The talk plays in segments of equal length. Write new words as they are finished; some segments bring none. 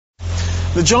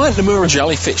The giant Nomura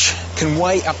jellyfish can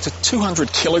weigh up to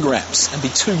 200 kilograms and be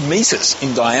 2 metres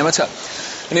in diameter.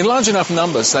 And in large enough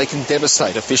numbers, they can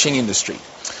devastate a fishing industry.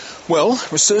 Well,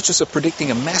 researchers are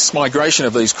predicting a mass migration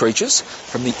of these creatures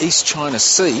from the East China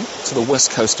Sea to the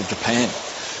west coast of Japan.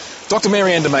 Dr.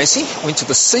 Mary-Ann Macy went to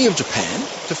the Sea of Japan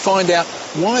to find out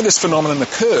why this phenomenon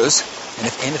occurs and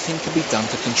if anything can be done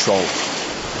to control it.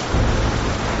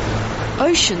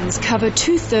 Oceans cover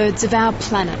 2/3 of our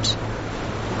planet.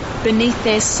 Beneath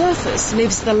their surface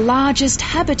lives the largest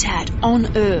habitat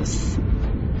on Earth.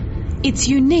 It's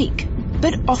unique,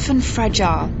 but often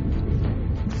fragile.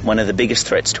 One of the biggest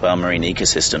threats to our marine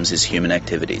ecosystems is human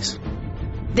activities.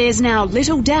 There's now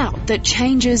little doubt that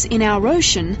changes in our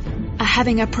ocean are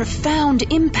having a profound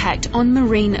impact on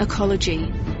marine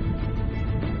ecology.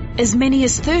 As many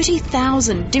as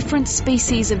 30,000 different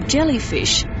species of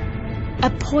jellyfish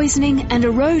are poisoning and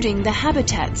eroding the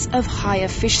habitats of higher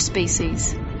fish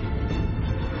species.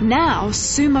 Now,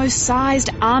 sumo-sized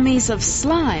armies of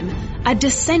slime are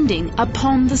descending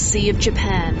upon the Sea of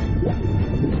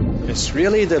Japan. It's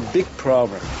really the big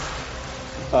problem.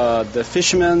 The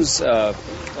fishermen are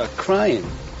crying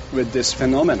with this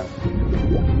phenomenon.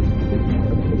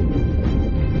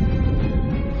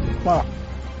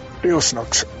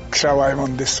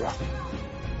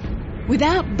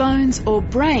 Without bones or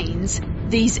brains,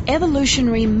 these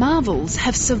evolutionary marvels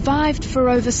have survived for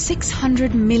over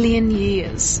 600 million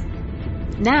years.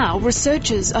 Now,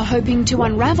 researchers are hoping to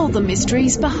unravel the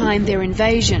mysteries behind their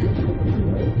invasion.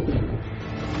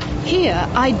 Here,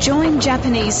 I join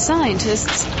Japanese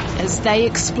scientists as they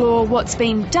explore what's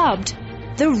been dubbed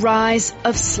the rise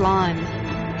of slime.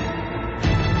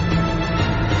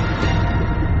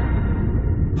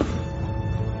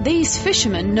 These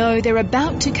fishermen know they're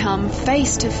about to come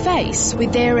face to face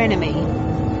with their enemy,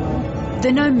 the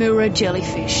Nomura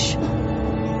jellyfish.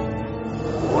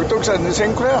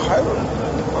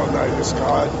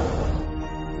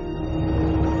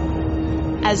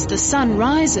 As the sun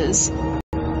rises,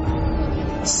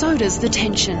 so does the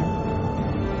tension.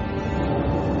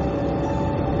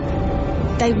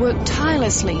 They work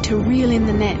tirelessly to reel in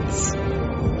the nets.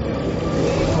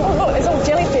 Oh, look, there's all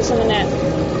jellyfish in the net.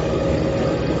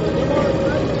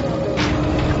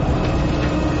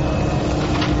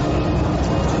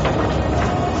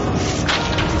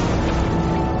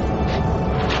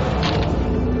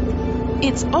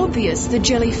 It's obvious the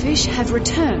jellyfish have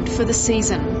returned for the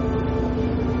season.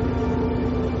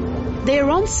 Their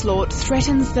onslaught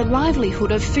threatens the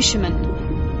livelihood of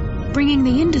fishermen, bringing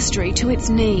the industry to its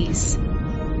knees.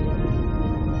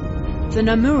 The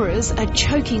Nomuras are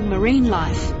choking marine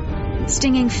life,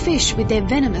 stinging fish with their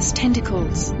venomous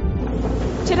tentacles.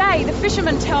 Today, the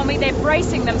fishermen tell me they're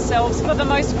bracing themselves for the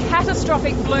most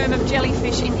catastrophic bloom of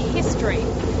jellyfish in history.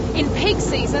 In peak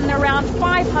season, around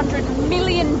 500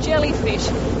 million jellyfish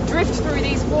drift through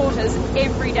these waters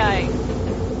every day.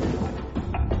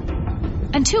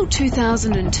 Until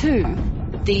 2002,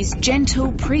 these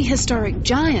gentle prehistoric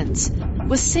giants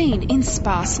were seen in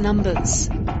sparse numbers.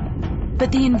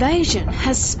 But the invasion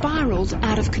has spiralled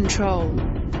out of control.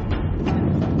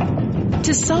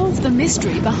 To solve the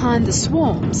mystery behind the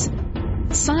swarms,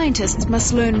 scientists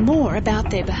must learn more about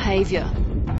their behaviour.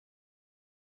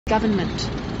 Government.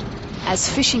 As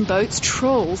fishing boats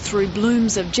trawl through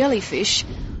blooms of jellyfish,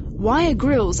 wire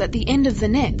grills at the end of the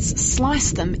nets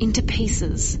slice them into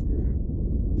pieces.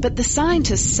 But the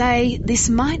scientists say this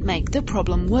might make the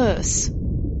problem worse.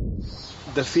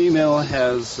 The female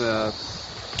has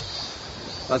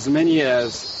as many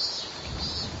as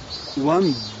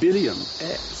 1 billion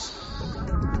eggs.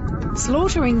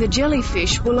 Slaughtering the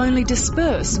jellyfish will only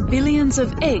disperse billions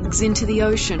of eggs into the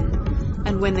ocean,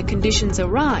 and when the conditions are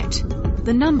right,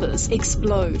 the numbers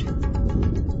explode.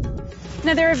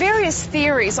 Now, there are various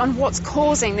theories on what's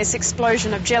causing this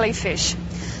explosion of jellyfish.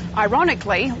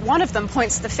 Ironically, one of them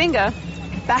points the finger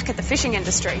back at the fishing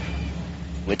industry.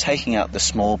 We're taking out the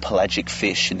small pelagic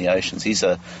fish in the oceans. These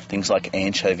are things like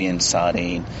anchovy and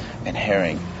sardine and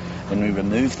herring. When we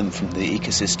remove them from the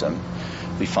ecosystem,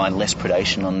 we find less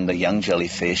predation on the young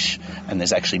jellyfish, and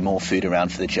there's actually more food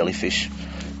around for the jellyfish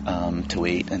to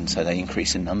eat, and so they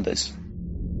increase in numbers.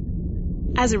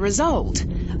 As a result,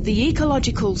 the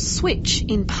ecological switch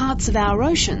in parts of our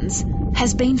oceans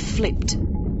has been flipped.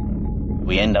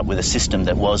 We end up with a system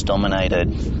that was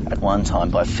dominated at one time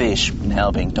by fish,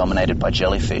 now being dominated by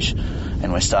jellyfish.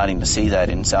 And we're starting to see that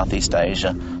in Southeast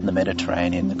Asia, the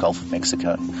Mediterranean, the Gulf of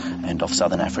Mexico, and off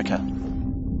southern Africa.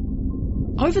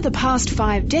 Over the past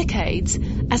 5 decades,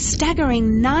 a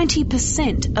staggering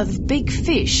 90% of big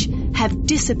fish have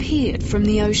disappeared from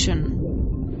the ocean.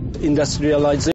 Industrialization